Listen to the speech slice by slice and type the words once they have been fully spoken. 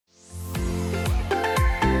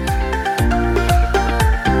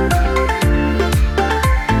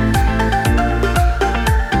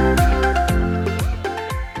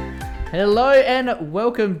Hello and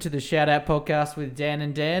welcome to the Shout Out Podcast with Dan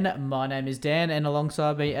and Dan. My name is Dan and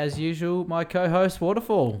alongside me as usual, my co-host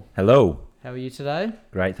Waterfall. Hello. How are you today?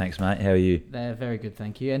 Great, thanks mate. How are you? They're very good,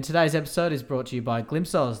 thank you. And today's episode is brought to you by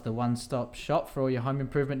Glimpsos, the one-stop shop for all your home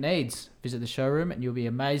improvement needs. Visit the showroom and you'll be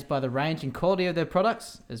amazed by the range and quality of their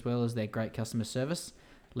products, as well as their great customer service,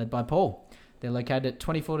 led by Paul. They're located at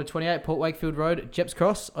 24 to 28 Port Wakefield Road, Jeps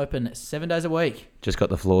Cross, open 7 days a week. Just got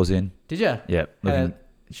the floors in. Did you? Yep. Looking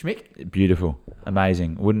Schmick? beautiful.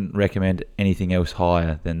 Amazing. Wouldn't recommend anything else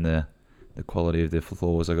higher than the quality of the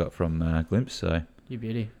floors I got from Glimpse, so You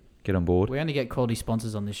beauty. get on board. We only get quality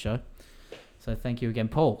sponsors on this show. So thank you again,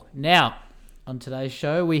 Paul. Now, on today's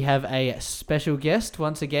show, we have a special guest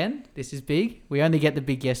once again. This is big. We only get the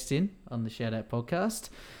big guests in on the Shout Out Podcast.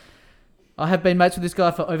 I have been mates with this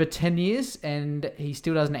guy for over 10 years, and he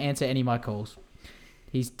still doesn't answer any of my calls.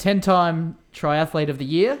 He's 10-time Triathlete of the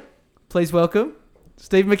Year. Please welcome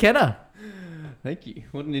Steve McKenna. Thank you.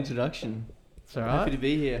 What an introduction. It's all Happy right. to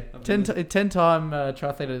be here. 10-time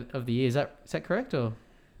Triathlete of the Year. Is that correct? Or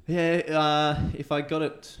Yeah, if I got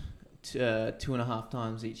it 2.5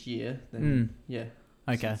 times each year, then yeah.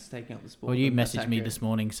 Okay. It's taking up the sport. Well, you then that's messaged me accurate. this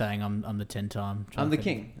morning saying I'm the 10-time. I'm the triathlete.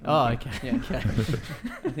 king. Oh, I'm the okay. king. Yeah. Okay.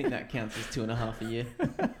 I think that counts as 2.5 a year.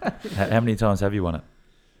 How many times have you won it?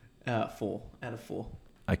 4 out of 4.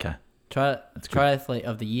 Okay. Triathlete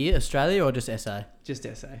of the Year, Australia or just SA? Just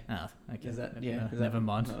SA. Oh, okay. Is that Never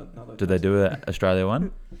mind. Did they do an Australia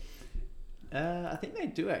one? I think they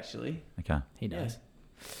do actually. Okay. He knows.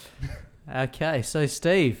 Okay, so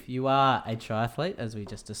Steve, you are a triathlete, as we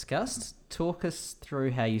just discussed. Talk us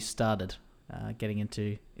through how you started getting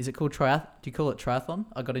into. Is it called triath? Do you call it triathlon?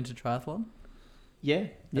 I got into triathlon. Yeah,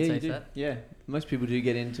 That's how you you do. say it? Yeah, most people do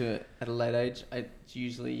get into it at a late age. It's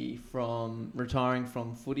usually from retiring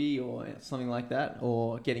from footy or something like that,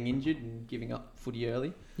 or getting injured and giving up footy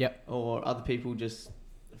early. Yep. Or other people just,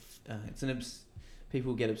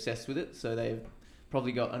 people get obsessed with it, so they've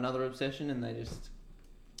probably got another obsession and they just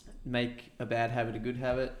make a bad habit a good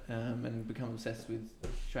habit, and become obsessed with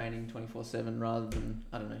training 24/7 rather than,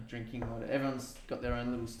 I don't know, drinking or whatever. Everyone's got their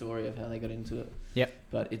own little story of how they got into it. Yep.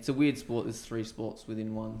 But it's a weird sport. There's 3 sports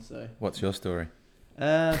within one, so. What's your story?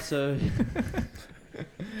 So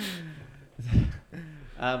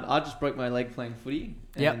I just broke my leg playing footy.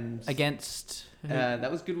 Yep. And Against.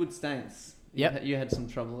 that was Goodwood Staines. Yep. You had some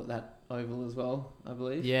trouble at that oval as well, I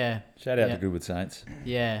believe. Yeah. Shout out Yeah. to Goodwood Saints.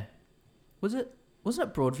 Yeah. Wasn't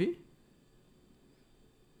it Broadview?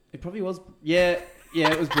 It probably was. Yeah,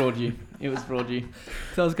 it was Broadview. It was Broadview.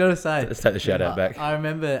 So I was going to say. Let's take the shout out back. I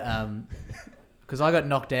remember because I got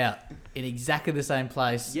knocked out in exactly the same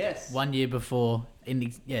place. Yes. 1 year before, in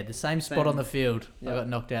the same spot Same. on the field. I Yep. got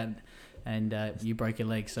knocked out, and you broke your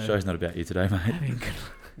leg. So Show's not about you today, mate.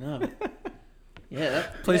 No. Yeah.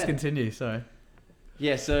 please yeah. continue. Sorry.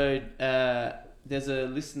 Yeah. So there's a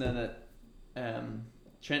listener that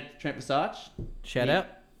Trent Passage. Shout Yeah. out,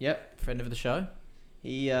 Yep. friend of the show.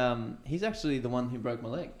 He's actually the one who broke my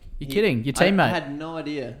leg. You're kidding? Your teammate? I had no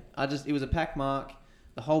idea. It was a pack mark.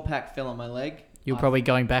 The whole pack fell on my leg. You're probably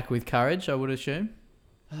going back with courage, I would assume.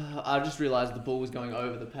 I just realised the ball was going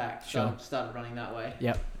over the pack, so Sure. I started running that way.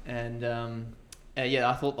 Yep. And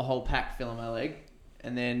I thought the whole pack fell on my leg.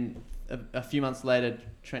 And then a few months later,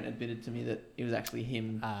 Trent admitted to me that it was actually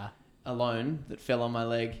him alone that fell on my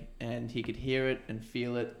leg, and he could hear it and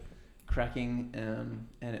feel it cracking. And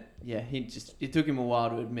it took him a while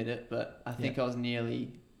to admit it, but I think I was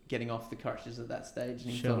nearly getting off the crutches at that stage, and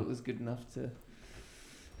he Sure. thought it was good enough to.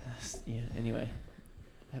 Anyway,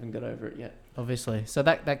 haven't got over it yet. Obviously. So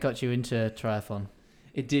that got you into triathlon.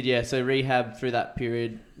 It did, yeah. So rehab through that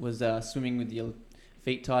period was swimming with your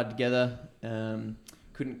feet tied together.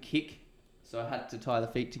 Couldn't kick, so I had to tie the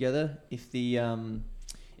feet together.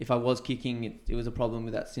 If I was kicking, it was a problem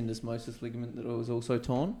with that syndesmosis ligament that was also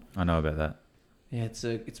torn. I know about that. Yeah,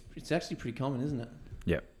 it's actually pretty common, isn't it?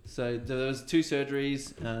 Yep. So there was 2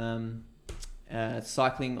 surgeries.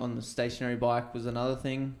 Cycling on the stationary bike was another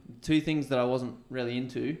thing. 2 things that I wasn't really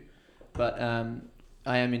into, but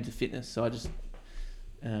I am into fitness, so I just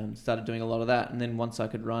started doing a lot of that. And then once I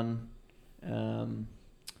could run,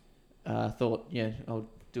 I thought, I'll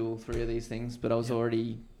do all 3 of these things. But I was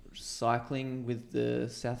already cycling with the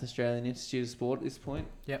South Australian Institute of Sport at this point.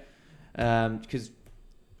 Yep. Because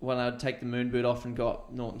when I'd take the moon boot off and go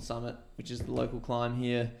up Norton Summit, which is the local climb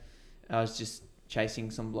here, I was just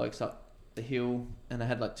chasing some blokes up the hill, and I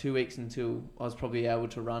had like 2 weeks until I was probably able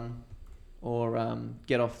to run or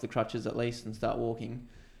get off the crutches at least and start walking.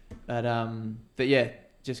 But yeah,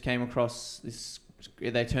 just came across this.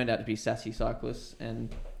 They turned out to be sassy cyclists,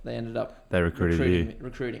 and they ended up They recruited you.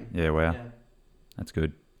 recruiting. Yeah, wow. Yeah. That's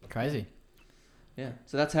good. Crazy. Yeah,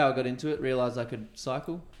 so that's how I got into it. Realised I could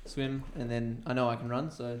cycle, swim, and then I know I can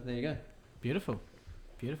run. So there you go. Beautiful.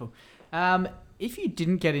 If you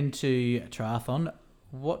didn't get into triathlon,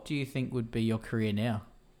 what do you think would be your career now?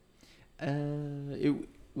 I'm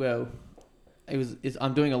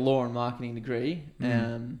doing a law and marketing degree.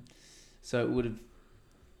 So it would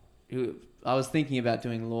have. I was thinking about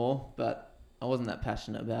doing law, but I wasn't that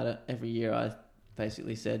passionate about it. Every year I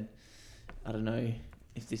basically said, I don't know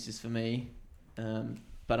if this is for me,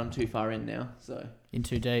 but I'm too far in now. So In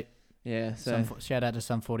too deep. yeah. So Shout out to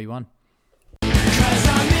Sum 41.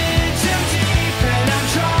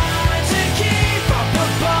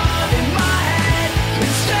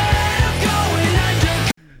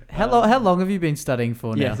 How long have you been studying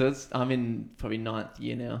for now? yeah. So I'm in probably 9th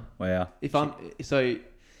year now. Wow.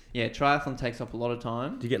 Triathlon takes up a lot of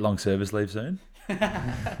time. Do you get long service leave soon?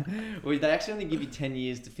 Well, they actually only give you 10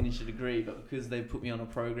 years to finish a degree, but because they put me on a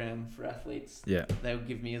program for athletes, Yeah. they'll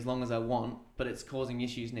give me as long as I want, but it's causing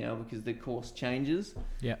issues now because the course changes.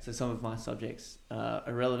 Yeah. So some of my subjects are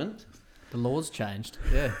irrelevant. The law's changed.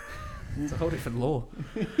 Yeah. It's a whole different law.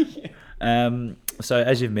 So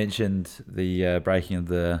as you've mentioned, the breaking of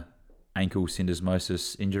the ankle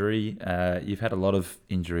syndesmosis injury, you've had a lot of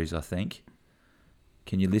injuries, I think.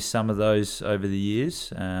 Can you list some of those over the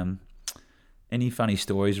years? Any funny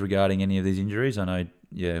stories regarding any of these injuries? I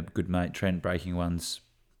know, good mate Trent breaking one's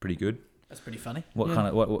pretty good. That's pretty funny.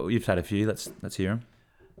 What you've had a few? Let's hear them.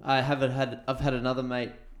 I've had another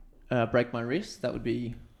mate break my wrist. That would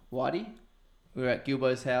be Whitey. We were at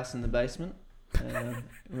Gilbo's house in the basement.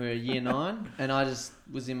 We were year 9, and I just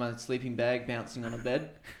was in my sleeping bag bouncing on a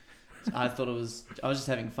bed. I was just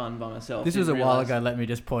having fun by myself. This was a while ago. Let me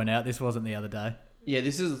just point out, this wasn't the other day. Yeah,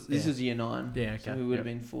 this was year 9. Yeah, okay. So we would have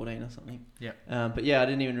been 14 or something. Yeah. But yeah, I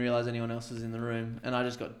didn't even realise anyone else was in the room, and I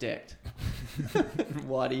just got decked.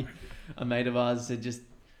 Whitey, a mate of ours, had just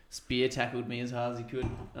spear tackled me as hard as he could,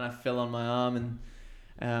 and I fell on my arm,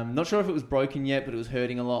 and not sure if it was broken yet, but it was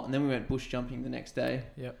hurting a lot. And then we went bush jumping the next day.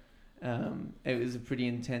 Yep. It was a pretty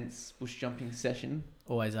intense bush jumping session,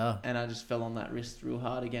 Always are. and I just fell on that wrist real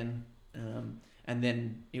hard again, and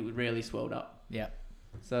then it really swelled up. Yeah.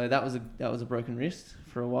 So that was a broken wrist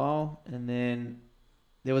for a while, and then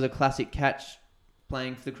there was a classic catch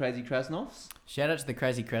playing for the Crazy Krasnovs. Shout out to the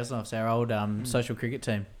Crazy Krasnovs, our old social cricket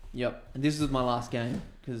team. Yep, and this was my last game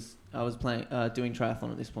because I was doing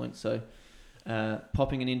triathlon at this point. So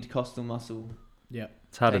popping an intercostal muscle. Yeah.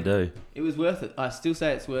 It's hard to do. It was worth it. I still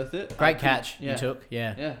say it's worth it. Great catch yeah. you took.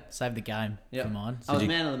 Yeah. Yeah. Saved the game Yep. for mine. I was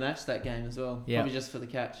man of the match that game as well. Yeah. Probably just for the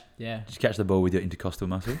catch. Yeah. Just catch the ball with your intercostal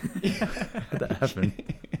muscle. How'd that happen?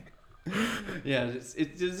 Yeah, there's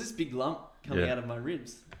this big lump coming Yeah. out of my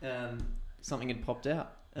ribs. Something had popped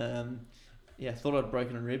out. I thought I'd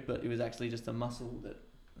broken a rib, but it was actually just a muscle that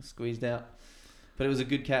squeezed out. But it was a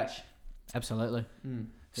good catch. Absolutely. Yeah.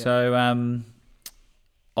 So,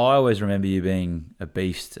 I always remember you being a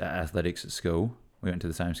beast at athletics at school. We went to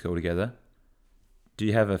the same school together. Do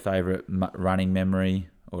you have a favourite running memory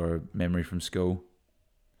or a memory from school?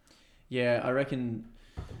 Yeah, I reckon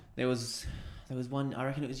there was one. I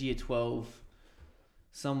reckon it was year 12.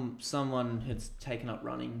 Someone had taken up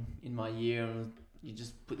running in my year, and you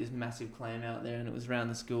just put this massive claim out there, and it was around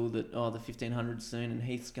the school that the 1500's soon, and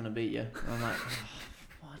Heath's gonna beat you. And I'm like,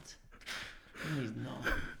 what? No, he's not.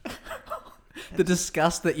 The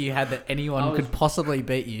disgust that you had that anyone could possibly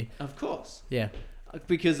beat you. Of course. Yeah.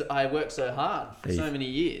 Because I worked so hard for Heath. so many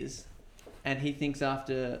years, and he thinks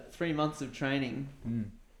after 3 months of training,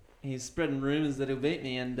 he's spreading rumours that he'll beat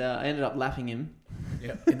me, and I ended up lapping him.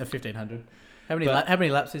 Yeah. In the 1500. How many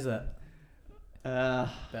laps is that?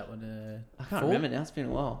 That one. I can't 4? remember now. It's been a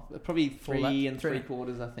while. Probably 4 3 laps?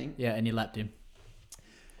 3/4, I think. Yeah, and you lapped him.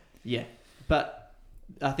 Yeah, but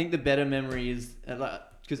I think the better memory is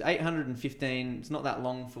because 815. It's not that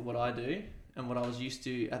long for what I do and what I was used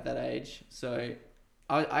to at that age. So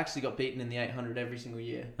I actually got beaten in the 800 every single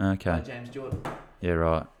year by Okay. James Jordan. Yeah,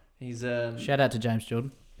 right. He's Shout out to James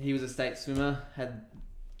Jordan. he was a state swimmer, had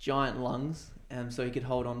giant lungs, so he could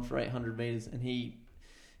hold on for 800 meters, and he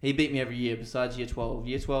beat me every year. Besides year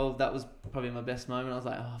 12, that was probably my best moment. I was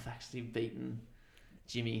like, I've actually beaten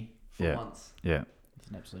Jimmy for once. Yeah. He's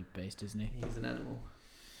an absolute beast, isn't he? He's an animal.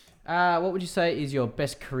 What would you say is your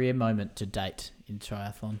best career moment to date in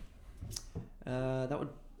triathlon? That would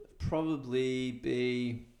probably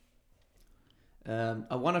be.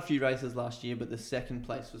 I won a few races last year, but the second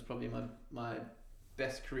place was probably my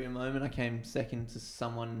best career moment. I came second to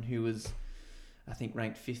someone who was, I think,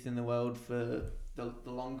 ranked 5th in the world for the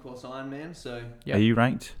long course Ironman. So Yep. Are you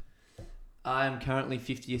ranked? I am currently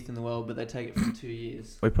 50th in the world, but they take it from 2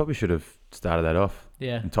 years. We probably should have started that off.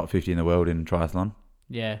 Yeah. And top 50 in the world in triathlon.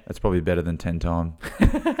 Yeah. That's probably better than 10 time.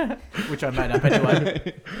 Which I made up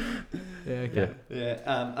anyway. Yeah, okay.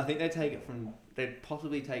 Yeah, I think they'd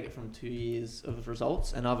possibly take it from 2 years of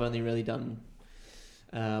results, and I've only really done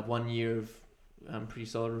 1 year of pretty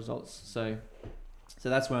solid results. So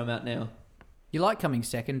that's where I'm at now. You like coming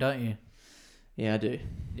second, don't you? Yeah, I do.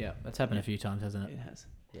 Yeah, that's happened a few times, hasn't it? It has.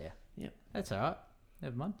 Yeah. Yep. That's all right.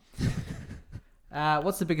 Never mind.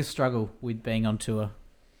 What's the biggest struggle with being on tour?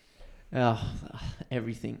 Oh,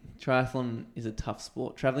 everything. Triathlon is a tough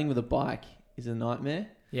sport. Traveling with a bike is a nightmare.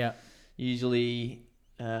 Yeah. Usually,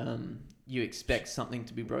 you expect something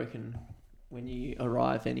to be broken when you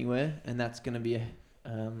arrive anywhere, and that's going to be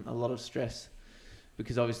a lot of stress,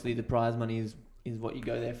 because obviously the prize money is what you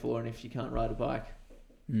go there for, and if you can't ride a bike,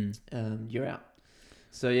 you're out.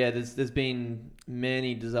 So yeah, there's been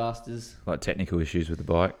many disasters. Like technical issues with the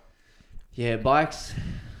bike. Yeah, bikes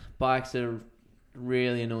are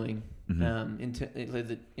really annoying. Mm-hmm.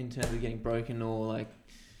 In terms of getting broken or like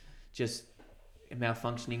just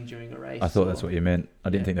malfunctioning during a race. I thought that's what you meant. I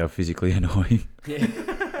didn't think they were physically annoying. Yeah.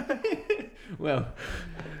 Well,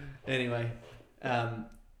 anyway,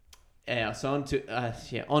 so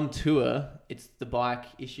on tour, it's the bike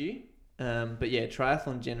issue. But yeah,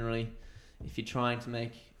 triathlon generally, if you're trying to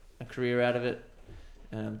make a career out of it,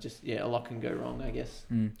 a lot can go wrong, I guess.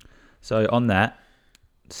 So on that,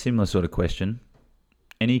 similar sort of question.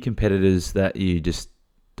 Any competitors that you just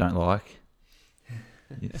don't like?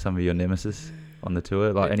 Some of your nemesis on the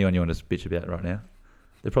tour? Like anyone you want to bitch about right now?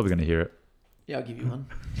 They're probably going to hear it. Yeah, I'll give you one.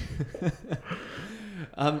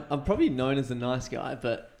 I'm probably known as a nice guy,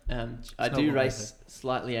 but I do race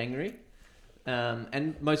slightly angry.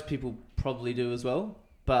 And most people probably do as well.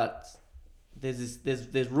 But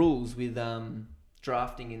there's rules with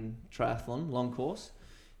drafting in triathlon, long course.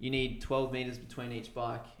 You need 12 meters between each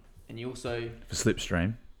bike. And you also... For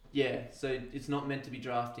slipstream. Yeah, so it's not meant to be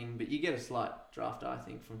drafting, but you get a slight draft, I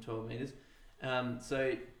think, from 12 meters.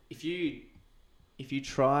 So if you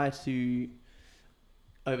try to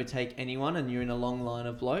overtake anyone and you're in a long line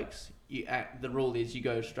of blokes, the rule is you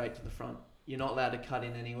go straight to the front. You're not allowed to cut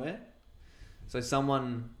in anywhere. So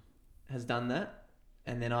someone has done that,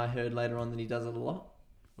 and then I heard later on that he does it a lot.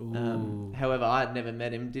 However, I had never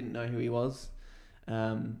met him, didn't know who he was,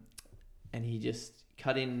 and he just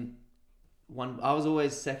cut in one. I was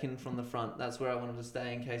always second from the front. That's where I wanted to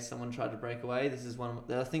stay in case someone tried to break away. This is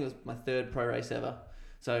I think it was my third pro race ever.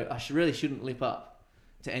 So I really shouldn't lip up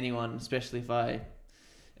to anyone, especially if I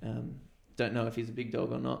don't know if he's a big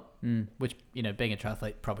dog or not. Which, being a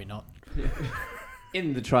triathlete, probably not. Yeah.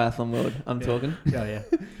 In the triathlon world, I'm talking. Oh, yeah.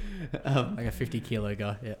 Like a 50 kilo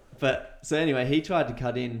guy, yeah. But, so anyway, he tried to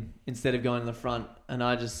cut in instead of going to the front, and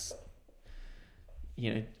I just,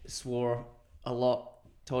 swore a lot,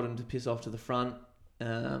 told him to piss off to the front.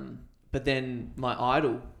 But then my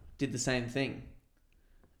idol did the same thing.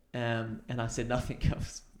 And I said nothing.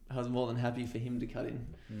 I was more than happy for him to cut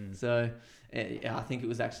in. So I think it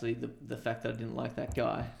was actually the fact that I didn't like that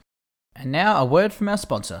guy. And now a word from our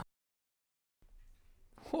sponsor.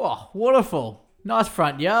 Whoa, waterfall. Nice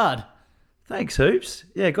front yard. Thanks, Hoops.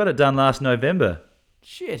 Yeah, got it done last November.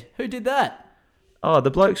 Shit, who did that? Oh, the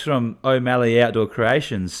blokes from O'Malley Outdoor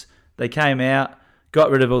Creations. They came out,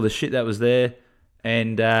 got rid of all the shit that was there,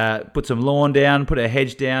 and put some lawn down, put a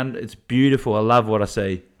hedge down. It's beautiful. I love what I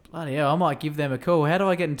see. Bloody hell, I might give them a call. How do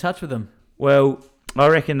I get in touch with them? Well, I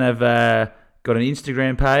reckon they've got an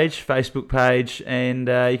Instagram page, Facebook page, and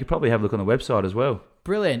you could probably have a look on the website as well.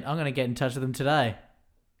 Brilliant. I'm going to get in touch with them today.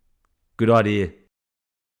 Good idea.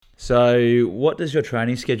 So, what does your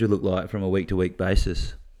training schedule look like from a week-to-week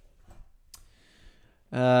basis?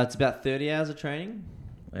 It's about 30 hours of training.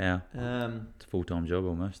 Wow. It's a full-time job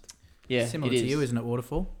almost. Yeah, similar to you, isn't it,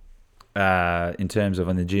 Waterfall? In terms of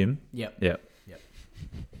in the gym? Yep.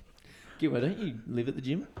 Gilbert, don't you live at the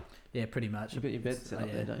gym? Yeah, pretty much. You've got your bed set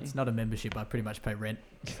up there, don't you? It's not a membership. I pretty much pay rent.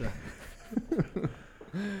 So.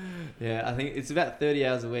 Yeah, I think it's about 30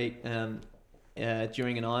 hours a week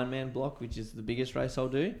during an Ironman block, which is the biggest race I'll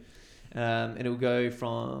do. And it'll go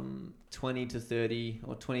from 20 to 30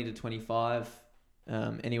 or 20 to 25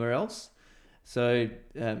 anywhere else. So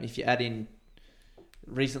if you add in...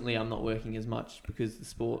 Recently, I'm not working as much because the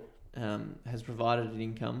sport has provided an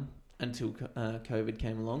income until COVID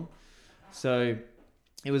came along. So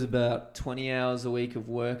it was about 20 hours a week of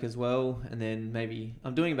work as well. And then maybe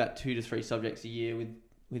I'm doing about 2 to 3 subjects a year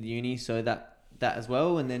with uni. So that as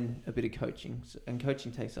well. And then a bit of coaching. And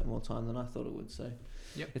coaching takes up more time than I thought it would. So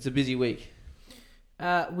It's a busy week.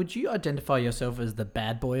 Would you identify yourself as the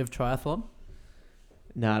bad boy of triathlon?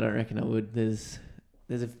 No, I don't reckon I would. There's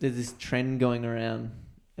this trend going around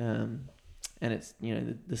and it's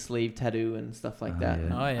the sleeve tattoo and stuff like that. Yeah.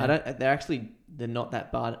 Oh yeah. They're not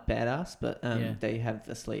that badass, but Yeah. they have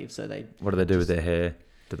the sleeve, so they. What do they do with their hair?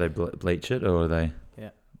 Do they bleach it, or are they?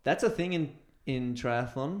 That's a thing in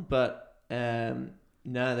triathlon, but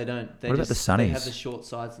no, they don't. They What about the just, They have sunnies? the short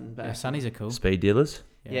sides and back. Yeah, sunnies are cool. Speed dealers?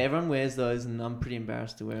 Yeah, everyone wears those, and I'm pretty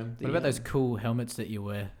embarrassed to wear them. What about those cool helmets that you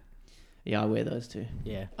wear? Yeah, I wear those too.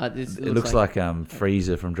 Yeah. It It looks like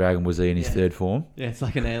Frieza from Dragon Ball Z in his Yeah. third form. Yeah, it's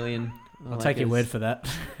like an alien. I'll take your word for that.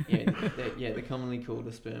 They're commonly called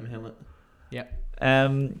a sperm helmet.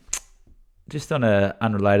 Just on a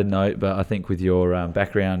unrelated note, but I think with your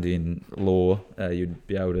background in law, you'd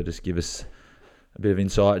be able to just give us a bit of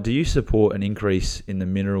insight. Do you support an increase in the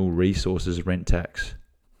mineral resources rent tax?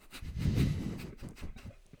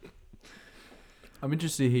 I'm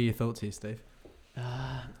interested to hear your thoughts here, Steve.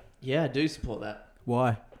 Yeah, I do support that.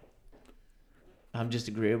 Why? I'm just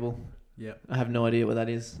agreeable. Yeah. I have no idea what that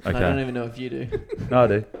is. Okay. I don't even know if you do. No, I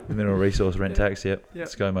do. The mineral resource rent tax, yep. Yep.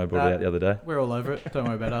 ScoMo brought it out the other day. We're all over it. Don't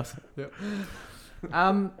worry about us. Yep.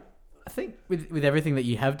 I think with everything that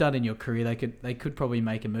you have done in your career, they could probably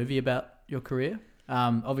make a movie about your career.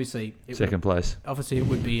 Obviously, Second place. Obviously, it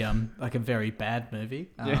would be like a very bad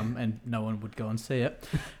movie, and no one would go and see it.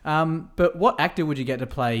 But what actor would you get to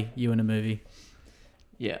play you in a movie?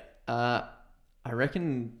 Yeah. I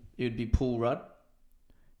reckon it would be Paul Rudd.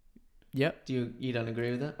 Yep. You don't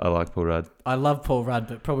agree with that? I like Paul Rudd. I love Paul Rudd,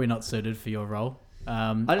 but probably not suited for your role.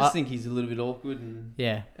 I just think he's a little bit awkward and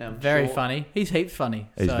very short. funny. He's heaps funny.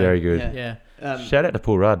 He's very good. Yeah. Shout out to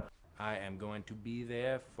Paul Rudd. I am going to be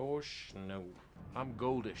there for snow. I'm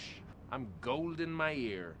goldish. I'm gold in my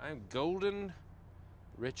ear. I'm Golden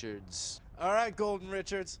Richards. All right, Golden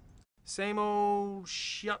Richards. Same old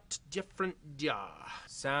shut, different jar.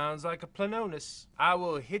 Sounds like a Planonis. I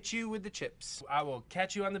will hit you with the chips. I will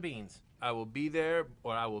catch you on the beans. I will be there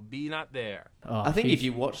or I will be not there. Oh, I think if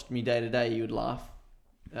you watched me day to day, you would laugh.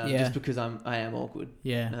 Yeah. Just because I am awkward.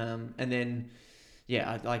 Yeah. And then,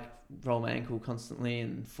 I like roll my ankle constantly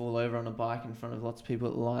and fall over on a bike in front of lots of people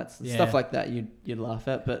at the lights and stuff like that. You'd laugh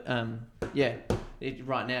at, but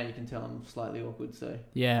right now you can tell I'm slightly awkward. So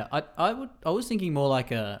Yeah, I was thinking more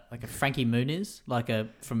like a Frankie Muniz,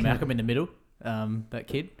 from Malcolm in the Middle, that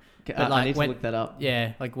kid. I need to look that up.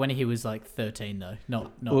 Yeah, like when he was like 13 though,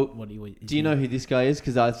 not Well, what he was. Do you know who this guy is?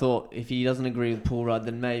 Because I thought if he doesn't agree with Paul Rudd,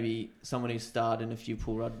 then maybe someone who starred in a few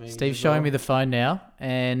Paul Rudd movies. Steve's showing me the phone now,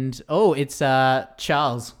 and it's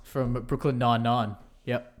Charles from Brooklyn Nine-Nine.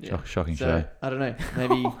 Yep. Yeah. Shocking So show. I don't know.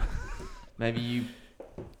 Maybe you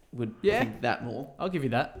would think that more. I'll give you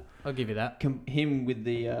that. Him with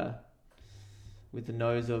the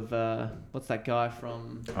nose of what's that guy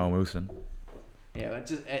from? Owen Wilson. Yeah,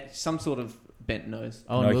 just some sort of bent nose.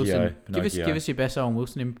 Owen Wilson. Give Pinocchio. us your best Owen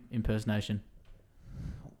Wilson impersonation.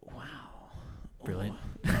 Wow. Brilliant.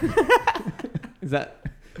 Is that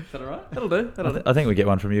all right? That'll do. I think we get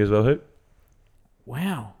one from you as well, Hoop.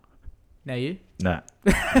 Wow. Now you. Nah.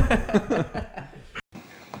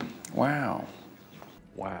 Wow.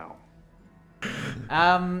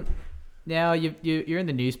 Now you're in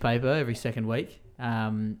the newspaper every second week.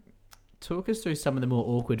 Talk us through some of the more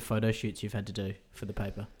awkward photo shoots you've had to do for the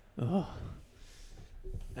paper. Oh.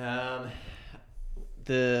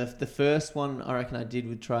 The first one I reckon I did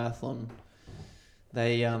with triathlon.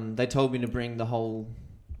 They told me to bring the whole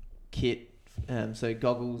kit. So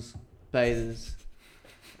goggles, bathers,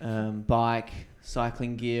 bike,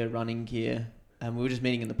 cycling gear, running gear. And we were just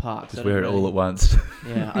meeting in the park. Just wear it all at once.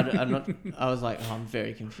 Yeah, I was like, I'm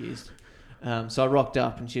very confused. So I rocked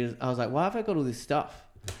up and I was like, why have I got all this stuff?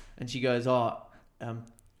 And she goes,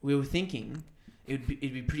 we were thinking it'd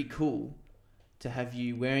be pretty cool to have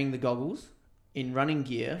you wearing the goggles in running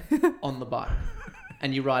gear on the bike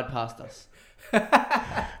and you ride past us.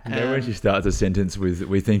 When she starts a sentence with,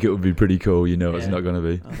 we think it would be pretty cool, it's not going to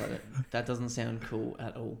be. I was like, that doesn't sound cool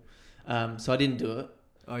at all. So I didn't do it.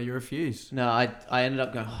 Oh, you refused. No, I ended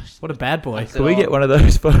up going, what a bad boy. said, Can we get one of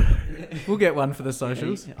those photos? We'll get one for the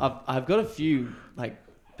socials. I've got a few, like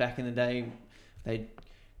back in the day, they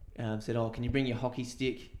said, can you bring your hockey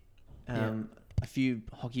stick, a few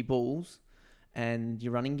hockey balls and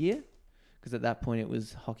your running gear? Because at that point it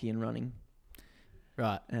was hockey and running.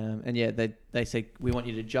 Right. They said, we want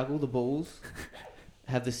you to juggle the balls,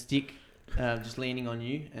 have the stick just leaning on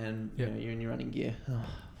you, and you're in your running gear. Oh,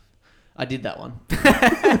 I did that one.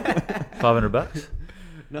 $500?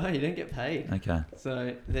 No, you don't get paid. Okay.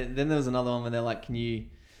 So then there was another one where they're like,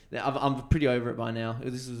 I'm pretty over it by now.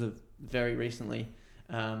 This was very recently.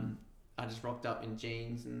 I just rocked up in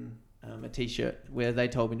jeans and a t-shirt where they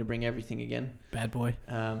told me to bring everything again. Bad boy.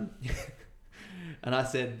 And I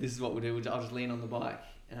said, this is what we'll do. I'll just lean on the bike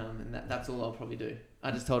and that's all I'll probably do.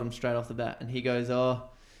 I just told him straight off the bat, and he goes, "Oh,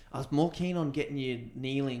 I was more keen on getting you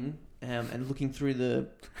kneeling and looking through the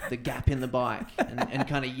gap in the bike and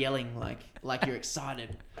kind of yelling like you're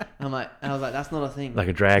excited." I was like, "That's not a thing." Like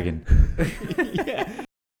a dragon. Yeah.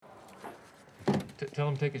 Tell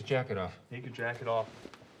him to take his jacket off. Take your jacket off.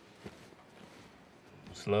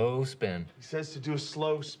 Slow spin. He says to do a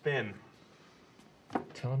slow spin.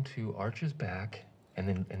 Tell him to arch his back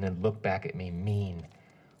and then look back at me mean,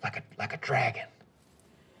 like a dragon.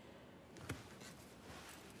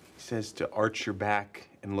 He says to arch your back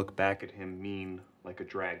and look back at him mean like a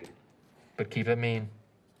dragon. But keep it mean.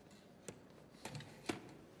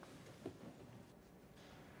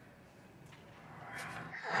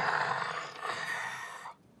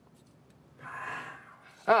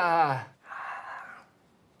 Ah.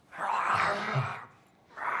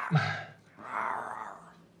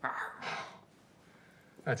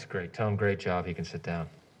 That's great. Tell him great job. He can sit down.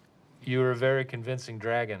 You were a very convincing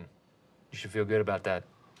dragon. You should feel good about that.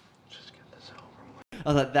 I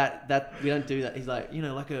was like, that we don't do that. He's like, do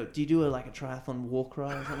you do a triathlon walk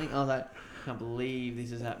ride or something? I was like, I can't believe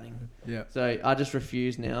this is happening. Yeah. So I just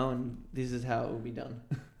refuse now, and this is how it will be done.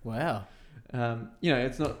 Wow.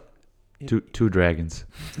 It's not. Two dragons.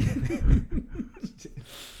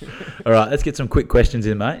 All right, let's get some quick questions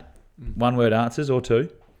in, mate. 1 word answers or 2.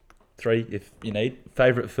 3 if you need.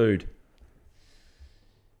 Favourite food?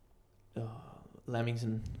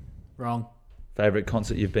 Lamington. Wrong. Favourite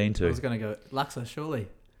concert you've been I to? was going to go Luxor, surely.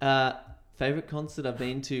 Favorite concert I've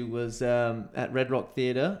been to was at Red Rock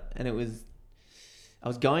Theatre, and I was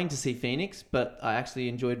going to see Phoenix, but I actually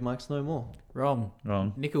enjoyed Mike Snow more. Wrong.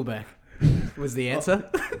 Nickelback was the answer.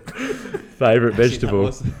 Favourite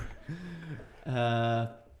vegetable? Probably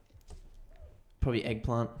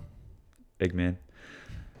eggplant. Eggman.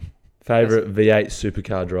 Favourite V8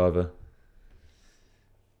 supercar driver?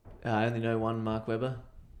 I only know one, Mark Webber.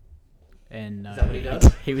 And Is that what he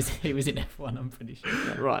does? he was in F1, I'm pretty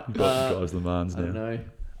sure. Right. Drives Le Mans I don't now. know.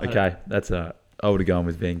 Okay, that's all right. I would have gone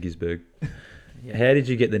with Van Gisberg. Yeah. How did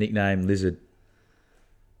you get the nickname Lizard?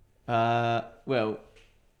 Well,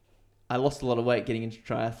 I lost a lot of weight getting into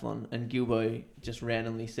triathlon, and Gilbo just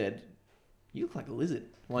randomly said, "You look like a lizard,"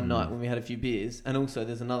 one night when we had a few beers. And also,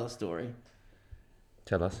 there's another story,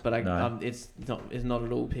 Tell us. but No. it's not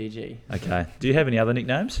at all PG. Okay. Do you have any other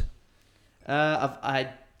nicknames? I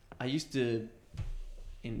used to,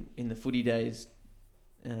 in the footy days,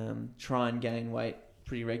 try and gain weight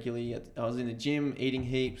pretty regularly. I was in the gym eating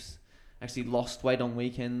heaps. Actually lost weight on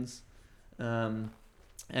weekends, and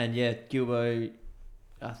yeah, Gilbo,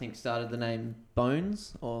 I think, started the name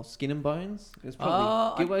Bones or Skin and Bones. It was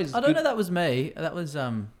probably Gilbo's. I don't know. That was me. That was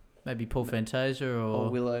maybe Paul Fantasia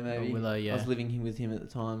or Willow maybe. Or Willow, yeah. I was living with him at the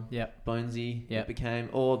time. Yep. Bonesy. Yep. It became,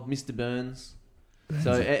 or Mr. Burns.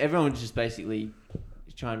 So everyone was just basically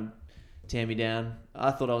trying to tear me down.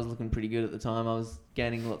 I thought I was looking pretty good at the time. I was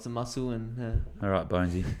gaining lots of muscle and. All right,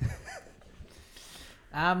 Bonesy.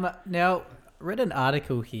 Now, I read an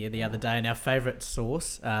article here the other day in our favourite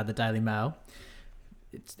source, the Daily Mail.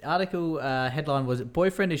 Its article headline was,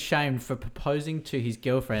 "Boyfriend is shamed for proposing to his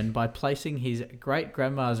girlfriend by placing his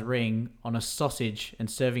great-grandma's ring on a sausage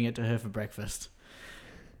and serving it to her for breakfast."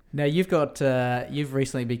 Now, you've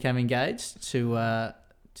recently become engaged to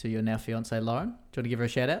your now fiance Lauren. Do you want to give her a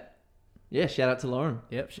shout out? Yeah, shout out to Lauren.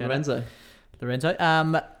 Yep, shout Lorenzo. out. Lorenzo.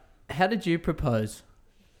 How did you propose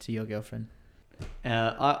to your girlfriend?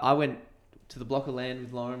 I went to the block of land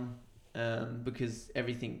with Lauren because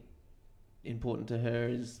everything important to her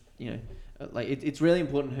is, it's really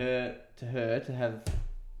important to her to have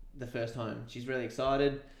the first home. She's really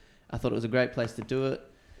excited. I thought it was a great place to do it.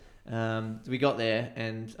 We got there,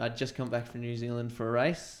 and I'd just come back from New Zealand for a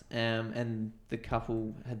race, and the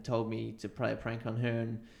couple had told me to play a prank on her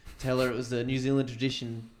and tell her it was a New Zealand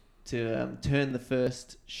tradition to turn the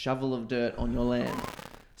first shovel of dirt on your land.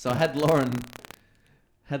 So I had Lauren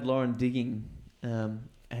digging,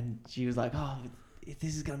 and she was like, "Oh,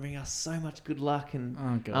 this is going to bring us so much good luck," and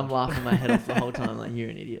Oh, God. I'm laughing my head off the whole time, like, "You're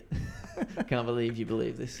an idiot. Can't believe you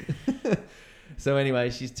believe this." So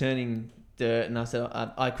anyway, she's turning dirt, and I said,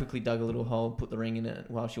 I quickly dug a little hole, put the ring in it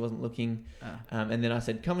while she wasn't looking, and then I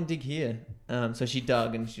said, "Come and dig here." So she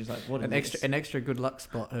dug, and she was like, "What is An extra good luck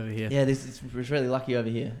spot over here. Yeah, it's really lucky over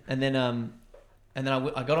here." And then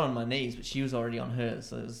I got on my knees, but she was already on hers,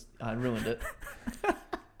 so I ruined it.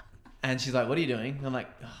 And she's like, "What are you doing?" I'm like,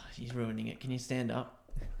 "Oh, she's ruining it. Can you stand up?"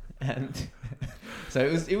 And so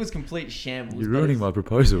it was complete shambles. You're but ruining my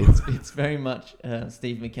proposal. It's very much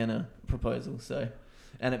Steve McKenna proposal. So,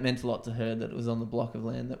 and it meant a lot to her that it was on the block of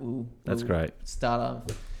land that we'll That's great. start our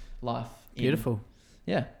life in. Beautiful.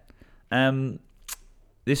 Yeah.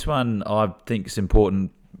 This one I think is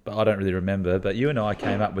important, but I don't really remember. But you and I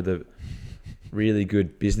came up with a really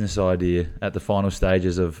good business idea at the final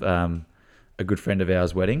stages of a good friend of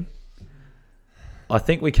ours' wedding. I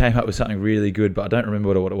think we came up with something really good, but I don't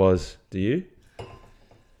remember what it was. Do you?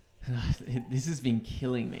 This has been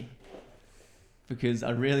killing me because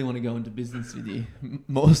I really want to go into business with you,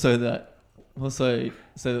 more so that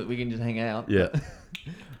we can just hang out. Yeah.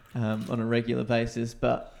 On a regular basis.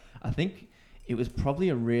 But I think it was probably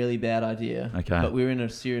a really bad idea. Okay. But we were in a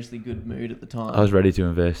seriously good mood at the time. I was ready to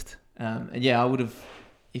invest. And yeah, I would have,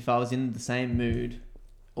 if I was in the same mood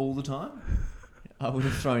all the time, I would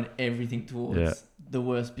have thrown everything towards the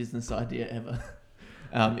worst business idea ever.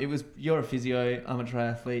 You're a physio, I'm a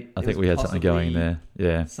triathlete. I think we had something going there.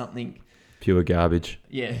 Yeah. Something. Pure garbage.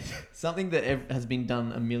 Yeah. Something that has been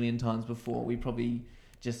done a million times before. We probably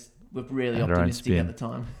just were really Had our own optimistic at spin. the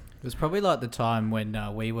time. It was probably like the time when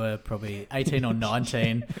we were probably 18 or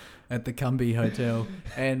 19 at the Cumbie Hotel,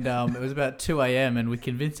 and it was about 2 a.m. and we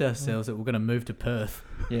convinced ourselves that we're going to move to Perth.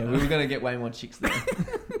 Yeah, we were going to get way more chicks there.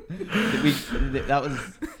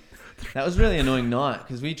 That was really annoying night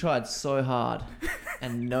because we tried so hard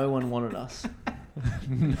and no one wanted us.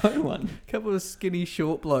 No one. A couple of skinny,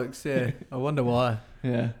 short blokes, yeah. I wonder why.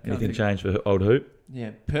 Yeah. Anything change for old Hoop?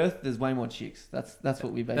 Yeah, Perth, there's way more chicks. That's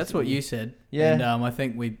what we basically... That's what you said. Yeah. And I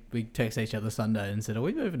think we texted each other Sunday and said, are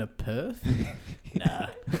we moving to Perth? Nah.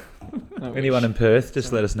 No, Anyone in Perth,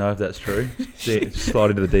 just let us know if that's true.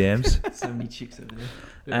 Slide into the DMs. So many chicks over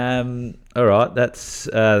there. All right, that's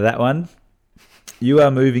that one. You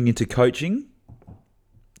are moving into coaching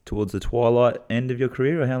towards the twilight end of your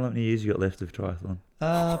career, or how many years you got left of triathlon?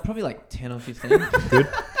 Probably like 10 or 15. Good.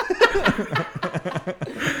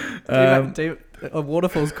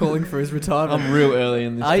 Waterfall's calling for his retirement. I'm real early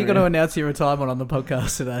in this. Are you going to career. announce your retirement on the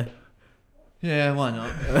podcast today? Yeah, why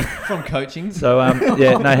not? From coaching. So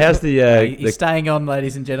yeah, no. How's He's staying on,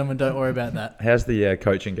 ladies and gentlemen. Don't worry about that. how's the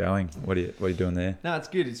coaching going? What are you doing there? No, it's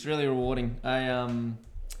good. It's really rewarding. I'm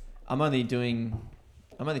only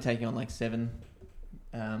taking on like 7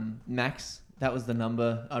 max. That was the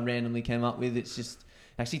number I randomly came up with. It's just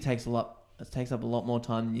actually takes up a lot more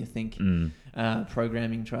time than you think.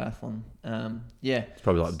 Programming triathlon. Yeah. It's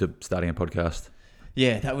probably like starting a podcast.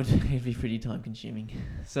 Yeah, that would it'd be pretty time consuming.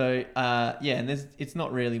 So yeah, and it's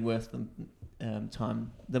not really worth the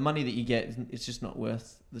time. The money that you get, it's just not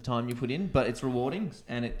worth the time you put in. But it's rewarding,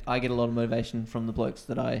 and I get a lot of motivation from the blokes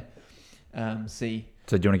that I see.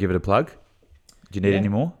 So do you want to give it a plug? Do you need any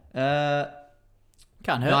more?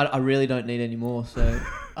 Can't hurt. No, I really don't need any more. So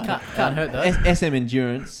Can't hurt though. SM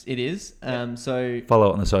Endurance, it is. So Follow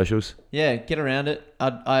it on the socials. yeah, get around it.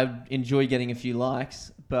 I enjoy getting a few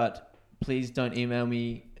likes, but please don't email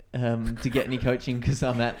me to get any coaching because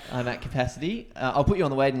I'm at capacity. I'll put you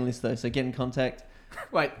on the waiting list though, so get in contact.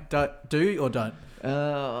 Wait, do or don't?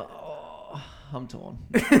 I'm torn.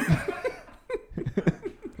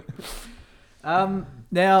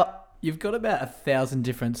 Now you've got about 1,000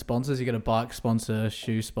 different sponsors. You've got a bike sponsor,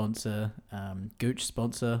 shoe sponsor, Gooch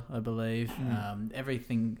sponsor, I believe.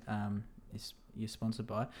 Everything is you're sponsored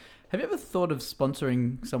by. Have you ever thought of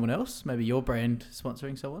sponsoring someone else? Maybe your brand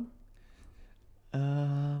sponsoring someone?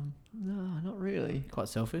 No, not really. Quite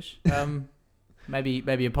selfish. Maybe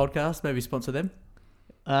a podcast. Maybe sponsor them.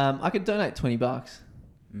 I could donate $20.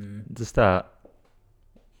 To start.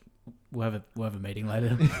 We'll have a meeting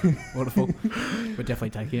later. Waterfall. We're definitely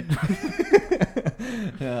taking it.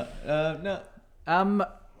 Yeah. No.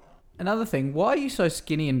 Another thing. Why are you so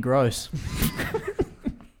skinny and gross?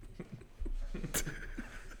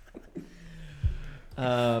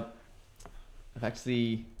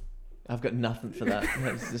 I've got nothing for that.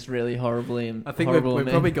 That's just really horribly and I think horrible we've of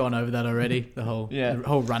me. probably gone over that already. The whole Yeah. the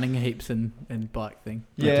whole running heaps and bike thing.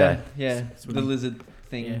 Yeah, Okay. yeah. what The I'm- lizard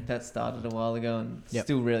thing Yeah. that started a while ago and Yep.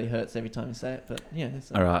 still really hurts every time you say it. But yeah,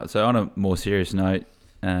 it's All right. So on a more serious note,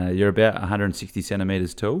 you're about 160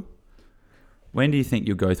 centimeters tall. When do you think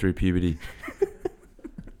you'll go through puberty?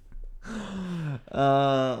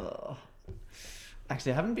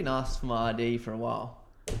 Actually, I haven't been asked for my ID for a while,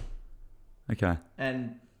 Okay.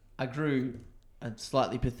 and I grew a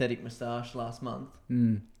slightly pathetic moustache last month,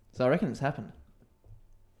 Mm. so I reckon it's happened.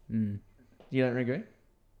 Mm. You don't agree?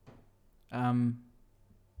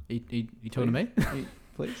 You talking to me?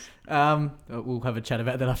 Please. We'll have a chat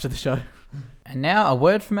about that after the show. And now a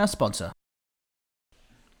word from our sponsor.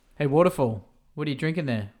 Hey, Waterfall, what are you drinking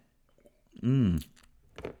there?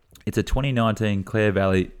 It's a 2019 Clare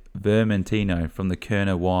Valley Vermentino from the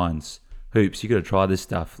Kerner Wines. Hoops, you got to try this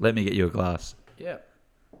stuff. Let me get you a glass. Yeah.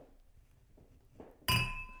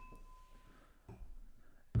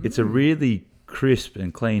 It's a really crisp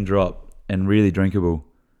and clean drop and really drinkable.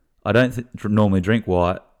 I don't normally drink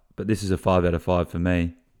white, but this is a 5 out of 5 for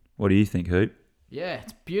me. What do you think, Hoop? Yeah,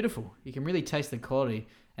 it's beautiful. You can really taste the quality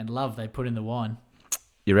and love they put in the wine.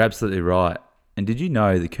 You're absolutely right. And did you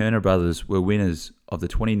know the Kerner brothers were winners of the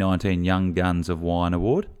 2019 Young Guns of Wine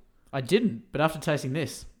Award? I didn't, but after tasting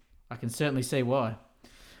this, I can certainly see why.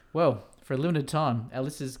 Well, for a limited time, our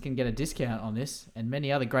listeners can get a discount on this and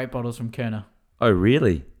many other great bottles from Kerner. Oh,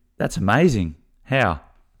 really? That's amazing. How?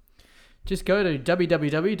 Just go to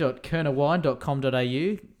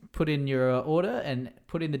www.kernerwine.com.au, put in your order and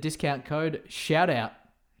put in the discount code SHOUTOUT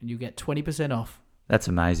and you'll get 20% off. That's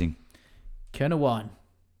amazing. Kerner Wine.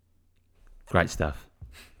 Great stuff.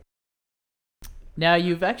 Now,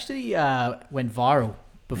 you've actually went viral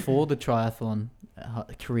before the triathlon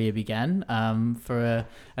career began for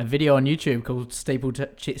a video on YouTube called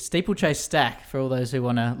Steeplechase Stack, for all those who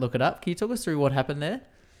want to look it up. Can you talk us through what happened there?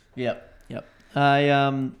 Yep.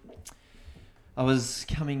 I was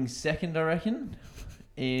coming second, I reckon,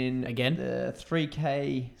 in Again? the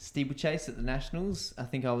 3K steeplechase at the Nationals. I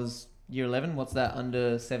think I was year 11. What's that,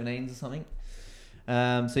 under 17s or something?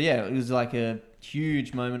 So yeah, it was like a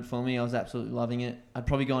huge moment for me. I was absolutely loving it. I'd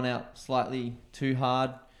probably gone out slightly too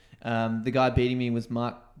hard. The guy beating me was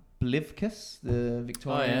Mark Blivkus, the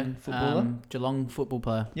Victorian footballer. Geelong football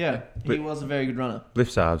player. Yeah, he was a very good runner.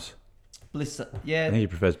 Blissarves. Bliss, I yeah. think he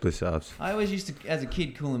prefers Blissarves. I always used to, as a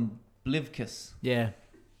kid, call him Blivkus. Yeah.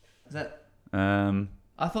 Is that? Um,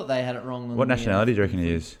 I thought they had it wrong. On what the, nationality do you reckon he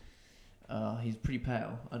is? He's pretty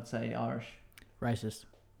pale. I'd say Irish. Racist.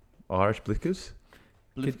 Irish Blickers?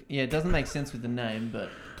 Yeah, it doesn't make sense with the name, but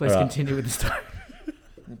Please Alright. continue with the story.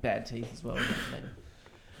 bad teeth as well.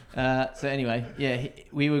 So anyway, yeah,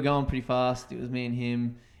 we were going pretty fast. It was me and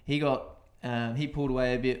him. He pulled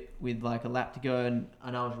away a bit with like a lap to go, and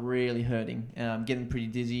I was really hurting. Getting pretty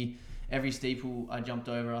dizzy. Every steeple I jumped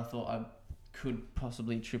over, I thought I could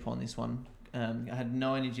possibly trip on this one. I had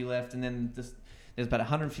no energy left, and then there's about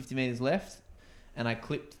 150 meters left, and I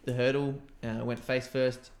clipped the hurdle and I went face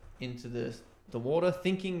first into the water,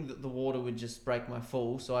 thinking that the water would just break my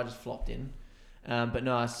fall, so I just flopped in. But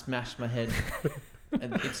no, I smashed my head.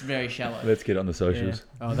 And it's very shallow. Let's get on the socials.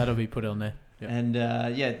 Yeah. Oh, that'll be put on there. Yep. And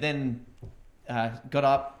then got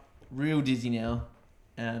up, real dizzy now.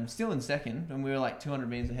 Still in second, and we were like 200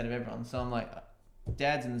 meters ahead of everyone. So I'm like,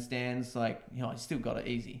 Dad's in the stands, like, you know, I still got it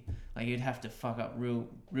easy. Like, you'd have to fuck up real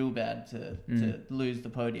bad to lose the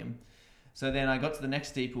podium. So then I got to the next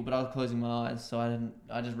steeple, but I was closing my eyes, so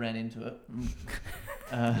I just ran into it.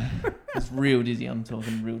 It's real dizzy. I'm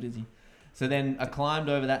talking real dizzy. So then I climbed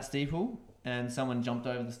over that steeple, and someone jumped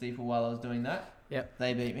over the steeple while I was doing that. Yep.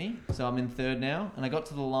 They beat me, so I'm in third now. And I got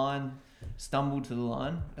to the line, stumbled to the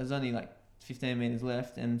line. There's only like 15 meters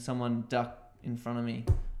left, and someone ducked in front of me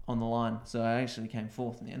on the line. So I actually came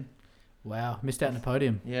fourth in the end. Wow, missed out on the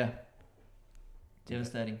podium. Yeah.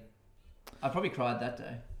 Devastating. I probably cried that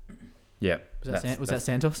day. Yeah. Was that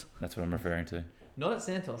Santos? That's what I'm referring to. Not at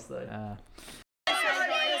Santos, though.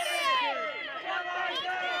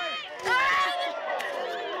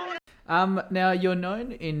 Now, you're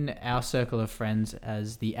known in our circle of friends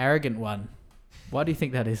as the arrogant one. Why do you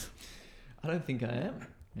think that is? I don't think I am.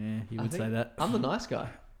 Yeah, you I would think say that. I'm the nice guy.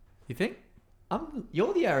 You think?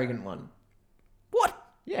 You're the arrogant one. What?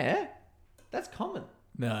 Yeah. That's common.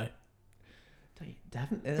 No.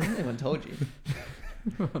 Hasn't anyone told you?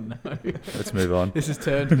 Oh, no. Let's move on. This is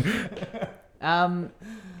turned.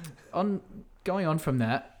 Going on from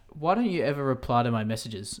that, why don't you ever reply to my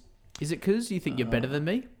messages? Is it because you think you're better than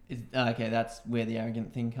me? Okay, that's where the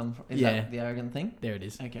arrogant thing comes from. Is Yeah. that the arrogant thing? There it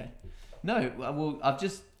is. Okay. No, well,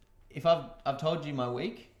 I've told you my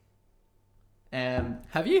week.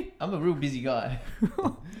 Have you? I'm a real busy guy.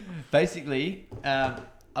 Basically, I've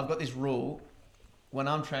got this rule. When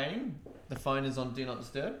I'm training, the phone is on Do Not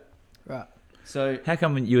Disturb. Right. So How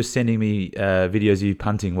come you were sending me videos of you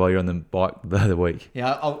punting while you're on the bike the other week?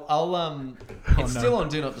 yeah, it's still on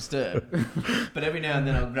Do Not Disturb, but every now and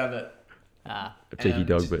then I'll grab it. A cheeky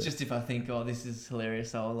dog, but just if I think, oh, this is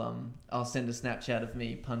hilarious, I'll send a Snapchat of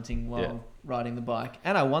me punting while riding the bike,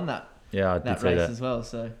 and I won that yeah, I did see race that. as well.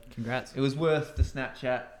 So Congrats. it was worth the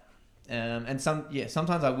Snapchat. And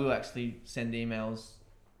sometimes I will actually send emails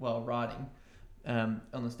while riding on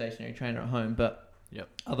the stationary trainer at home, but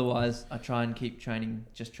otherwise I try and keep training.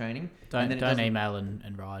 Don't email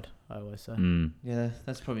and ride, I always say. Yeah,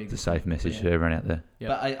 that's probably It's a safe message to everyone out there.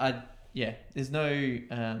 Yep. But there's no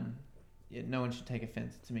no one should take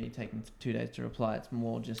offense to me taking 2 days to reply. It's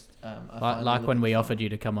more just Like when we offered you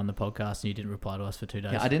to come on the podcast and you didn't reply to us for 2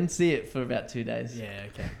 days. Yeah, I didn't see it for about 2 days. Yeah,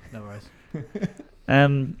 okay. No worries.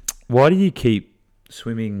 Why do you keep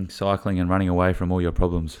swimming, cycling, and running away from all your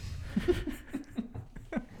problems?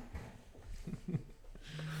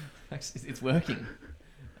 it's working.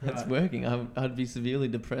 It's working. I'd be severely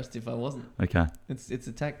depressed if I wasn't. Okay. It's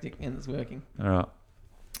a tactic and it's working. All right.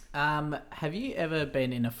 Have you ever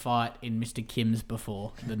been in a fight in Mr. Kim's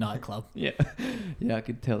before, the nightclub? Yeah, yeah, I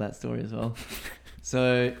could tell that story as well.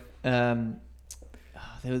 So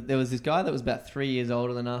there was this guy that was about 3 years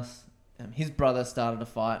older than us. His brother started a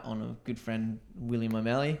fight on a good friend, William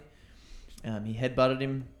O'Malley. He headbutted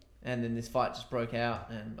him, and then this fight just broke out.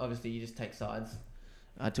 And obviously, you just take sides.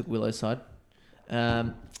 I took Willow's side,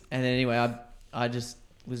 and then anyway, I just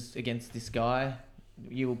was against this guy.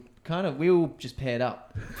 We were just paired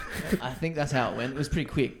up. I think that's how it went. It was pretty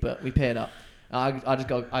quick, but we paired up. I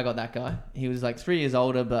got that guy. He was like 3 years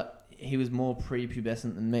older, but he was more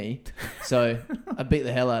prepubescent than me. So I beat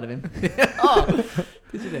the hell out of him. Oh,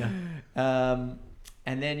 did you now?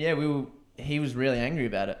 And then he was really angry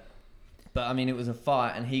about it. But I mean, it was a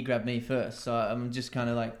fight, and he grabbed me first. So I'm just kind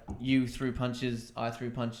of like, you threw punches, I threw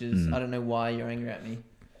punches. I don't know why you're angry at me.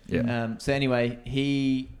 Yeah. So anyway,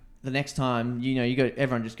 the next time,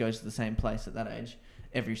 everyone just goes to the same place at that age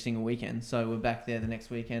every single weekend. So we're back there the next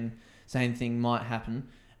weekend. Same thing might happen.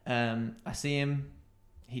 I see him.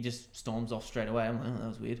 He just storms off straight away. I'm like, oh, that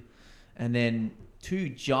was weird. And then 2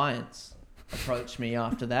 giants approached me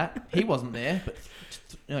after that. He wasn't there, but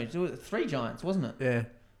 3 giants, wasn't it? Yeah.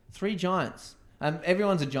 3 giants.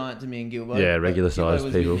 Everyone's a giant to me and Gilbo. Yeah, regular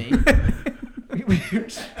sized people. We were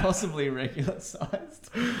possibly regular sized.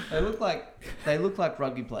 They look like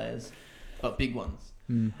rugby players, but big ones.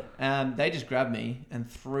 They just grabbed me and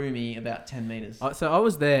threw me about 10 meters. So I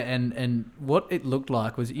was there, and what it looked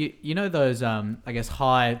like was you know those I guess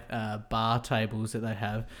high bar tables that they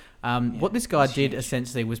have. What this guy did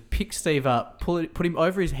essentially was pick Steve up, put him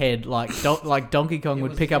over his head like Donkey Kong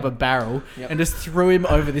would pick up a barrel, and just threw him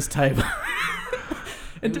over this table.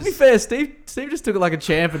 And to be fair, Steve just took it like a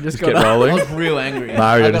champ and just Get got rolling. I was real angry.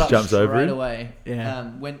 Mario I got just up jumps over straight him. away.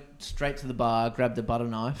 Yeah. Went straight to the bar, grabbed a butter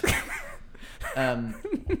knife.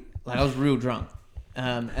 Like I was real drunk.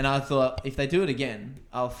 And I thought, if they do it again,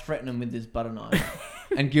 I'll threaten them with this butter knife.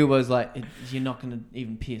 And Gilbo's like, you're not going to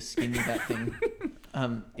even pierce skin with that thing.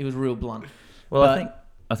 It was real blunt. Well,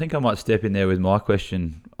 I think I might step in there with my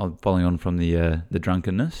question, following on from the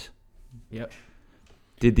drunkenness. Yep.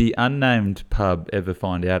 Did the unnamed pub ever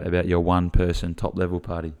find out about your one-person top-level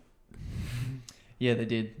party? Yeah, they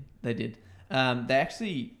did. They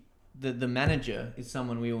actually, the manager is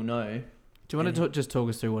someone we all know. Do you want to just talk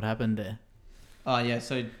us through what happened there? Oh yeah,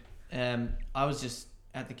 so I was just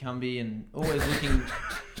at the Cumbie and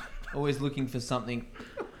always looking for something.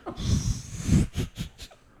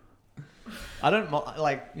 I don't I'm not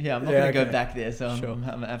gonna go back there, so Sure.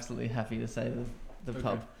 I'm absolutely happy to say the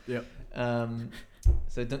pub. Yep.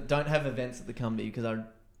 So don't have events at the Cumbie because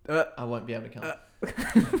I won't be able to come.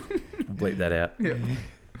 Bleep that out.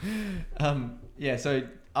 Yeah. So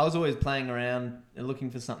I was always playing around and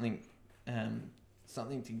looking for something to,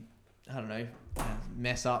 I don't know,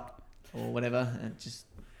 mess up or whatever, and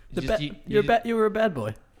You were a bad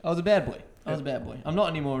boy. I was a bad boy. I'm not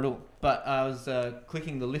anymore at all. But I was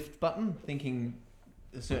clicking the lift button, thinking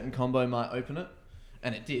a certain combo might open it,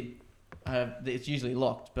 and it did. It's usually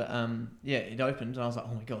locked, but it opened, and I was like,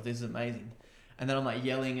 oh my god, this is amazing. And then I'm like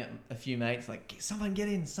yelling at a few mates, like, someone get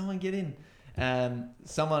in.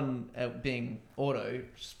 Someone being Auto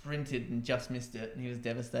sprinted and just missed it, and he was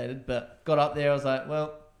devastated. But got up there, I was like,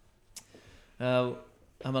 well,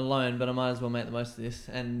 I'm alone, but I might as well make the most of this.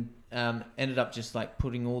 And ended up just like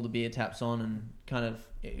putting all the beer taps on, and kind of,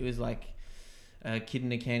 it was like a kid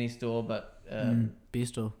in a candy store, but beer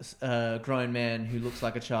store. a grown man who looks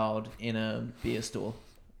like a child in a beer store,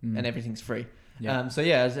 and everything's free. Yeah.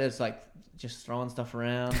 It's like just throwing stuff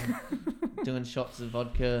around, doing shots of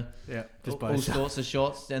vodka, Just all sorts of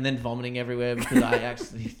shots, and then vomiting everywhere because I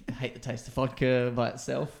actually hate the taste of vodka by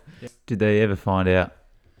itself. Did they ever find out?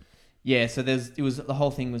 Yeah, so the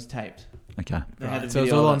whole thing was taped. Okay. They had a So it was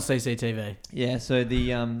video all of on it. CCTV. Yeah, so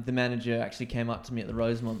the manager actually came up to me at the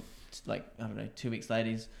Rosemont, like, I don't know, 2 weeks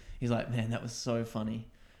later. He's like, man, that was so funny.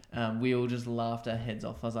 We all just laughed our heads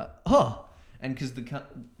off. I was like, oh, and because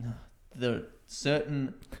the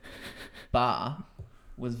certain bar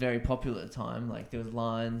was very popular at the time. Like there was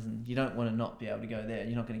lines, and you don't want to not be able to go there.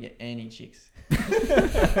 You're not going to get any chicks.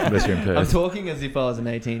 Unless you're in Perth. I'm talking as if I was an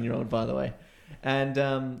 18-year-old, by the way. And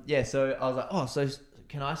so I was like, oh, so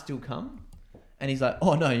can I still come? And he's like,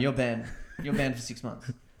 oh no, you're banned. You're banned for 6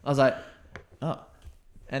 months. I was like, oh.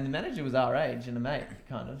 And the manager was our age and a mate,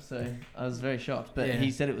 kind of. So I was very shocked. But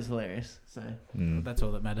he said it was hilarious. So That's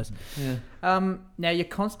all that matters. yeah. Now you're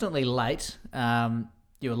constantly late.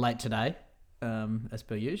 You were late today, as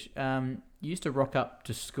per usual. You used to rock up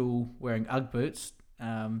to school wearing UGG boots,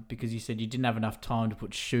 because you said you didn't have enough time to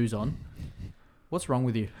put shoes on. What's wrong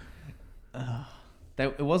with you?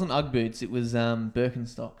 It wasn't Ugg boots. It was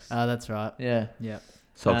Birkenstocks. Oh, that's right. Yeah. Yeah.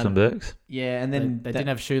 Socks and Birks. Yeah, and They, then they didn't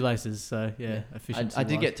have shoelaces, so yeah, efficiency. I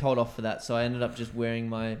did get told off for that, so I ended up just wearing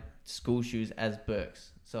my school shoes as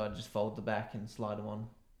Birks. So I just fold the back and slide them on.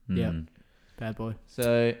 Yeah. Bad boy.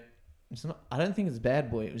 So it's not. I don't think it's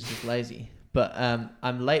bad boy. It was just lazy. But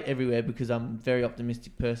I'm late everywhere because I'm a very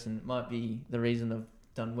optimistic person. It might be the reason I've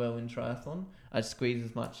done well in triathlon. I squeeze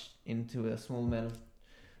as much into a small amount of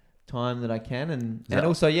time that I can, and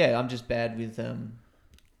also I'm just bad with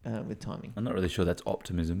timing. I'm not really sure that's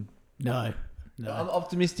optimism. No. I'm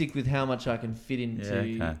optimistic with how much I can fit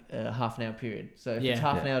into a half an hour period. So if it's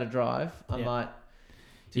half an hour to drive, I might.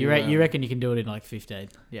 You reckon you can do it in like 15?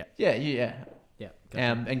 Yeah. Yeah. Gotcha.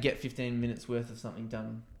 And get 15 minutes worth of something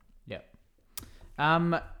done.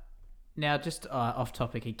 Now, just off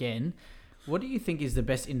topic again, what do you think is the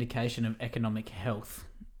best indication of economic health?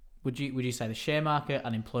 Would you say the share market,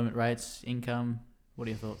 unemployment rates, income? What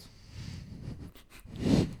are your thoughts?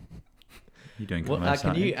 You're doing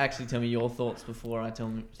can you actually tell me your thoughts before I tell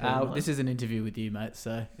me? This is an interview with you, mate,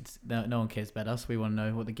 so it's no one cares about us. We want to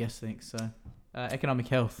know what the guest thinks. So, economic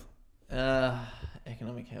health.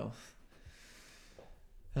 Economic health.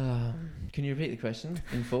 Can you repeat the question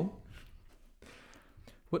in full?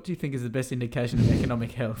 What do you think is the best indication of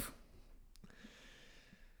economic health?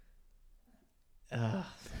 How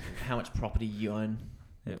much property you own.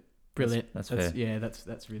 Brilliant. That's fair. Yeah,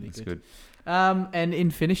 that's really good. Good. And in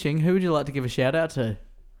finishing, who would you like to give a shout out to?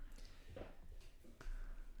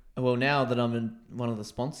 Well, now that I'm one of the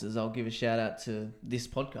sponsors, I'll give a shout out to this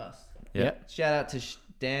podcast. Yep. Shout out to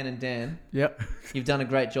Dan and Dan. Yep. You've done a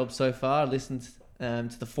great job so far. I listened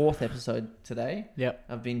to the 4th episode today. Yep.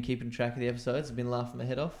 I've been keeping track of the episodes. I've been laughing my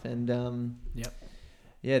head off, and Yep.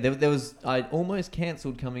 Yeah, there was. I almost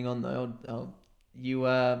cancelled coming on though. You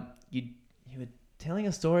were telling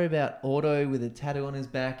a story about Otto with a tattoo on his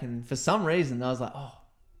back, and for some reason I was like, oh,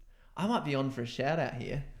 I might be on for a shout out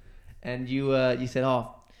here, and you said,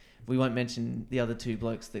 oh, we won't mention the other 2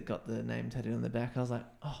 blokes that got the name tattooed on their back. I was like,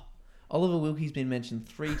 oh, Oliver Wilkie's been mentioned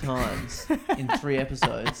 3 times in 3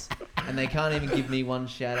 episodes, and they can't even give me one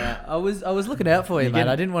shout out. I was looking out for you, mate.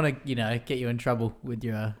 I didn't want to get you in trouble with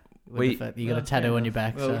your. The fact that you got a tattoo on your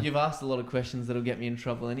back. Well, so. You've asked a lot of questions that'll get me in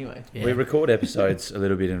trouble anyway. Yeah. We record episodes a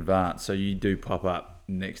little bit in advance, so you do pop up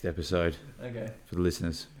next episode. Okay. For the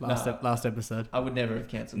listeners. Last episode. I would never have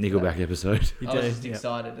cancelled Nickelback episode. I was just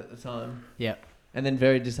excited at the time. Yeah. And then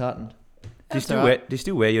very disheartened. Do you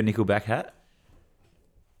still wear your Nickelback hat?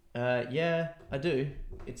 Yeah, I do.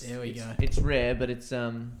 There we go. It's rare, but it's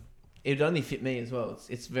it'd only fit me as well.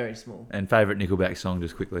 It's very small. And favourite Nickelback song,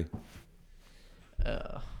 just quickly.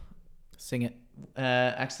 Sing it.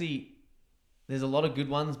 Actually, there's a lot of good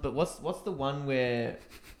ones, but what's the one where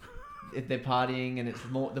if they're partying and it's the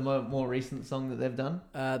more recent song that they've done?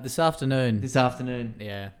 This Afternoon. This Afternoon.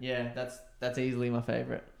 Yeah. Yeah, that's easily my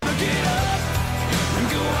favourite.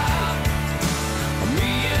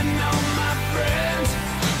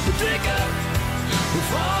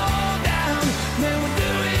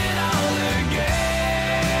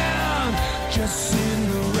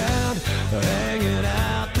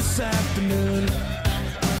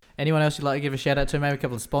 Anyone else you'd like to give a shout out to? Maybe a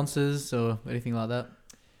couple of sponsors or anything like that?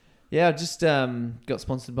 Yeah, I just got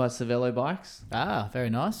sponsored by Cervelo Bikes. Ah,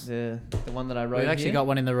 very nice. The one that I rode. We've actually got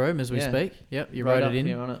one in the room as we speak. Yep, you rode it in.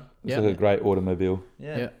 Here on it. It's like a great automobile.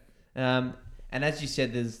 Yeah. And as you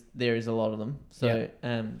said, there is a lot of them. So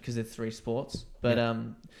because there's 3 sports, but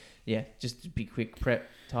just to be quick, Prep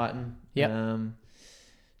Titan. Yeah.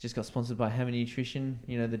 Just got sponsored by Hammer Nutrition.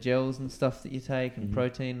 You know, the gels and stuff that you take, and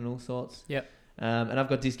protein and all sorts. Yep. And I've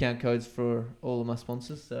got discount codes for all of my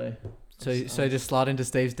sponsors. So just slide into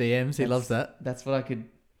Steve's DMs. He loves that. That's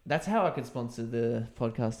how I could sponsor the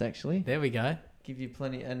podcast. Actually, there we go. Give you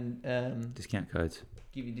plenty and discount codes.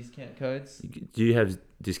 Give you discount codes. Do you have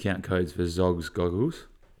discount codes for Zog's goggles?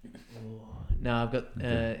 No, I've got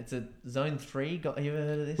it's a Zone 3. Have you ever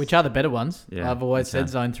heard of this? Which are the better ones? Yeah, I've always said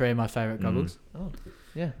Zone 3 are my favourite goggles. Oh,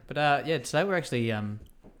 yeah. But today we're actually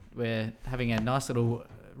we're having a nice little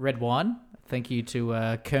red wine. Thank you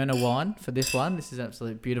to Kerner Wine for this one. This is an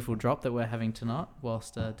absolute beautiful drop that we're having tonight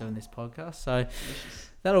whilst doing this podcast. So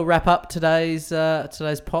that'll wrap up today's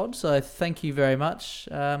pod. So thank you very much,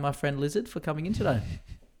 my friend Lizard, for coming in today.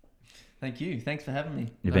 Thank you. Thanks for having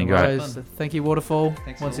me. You've been great. Thank you, Waterfall,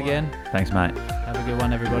 Thanks once again. Thanks, mate. Have a good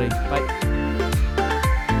one, everybody. Bye.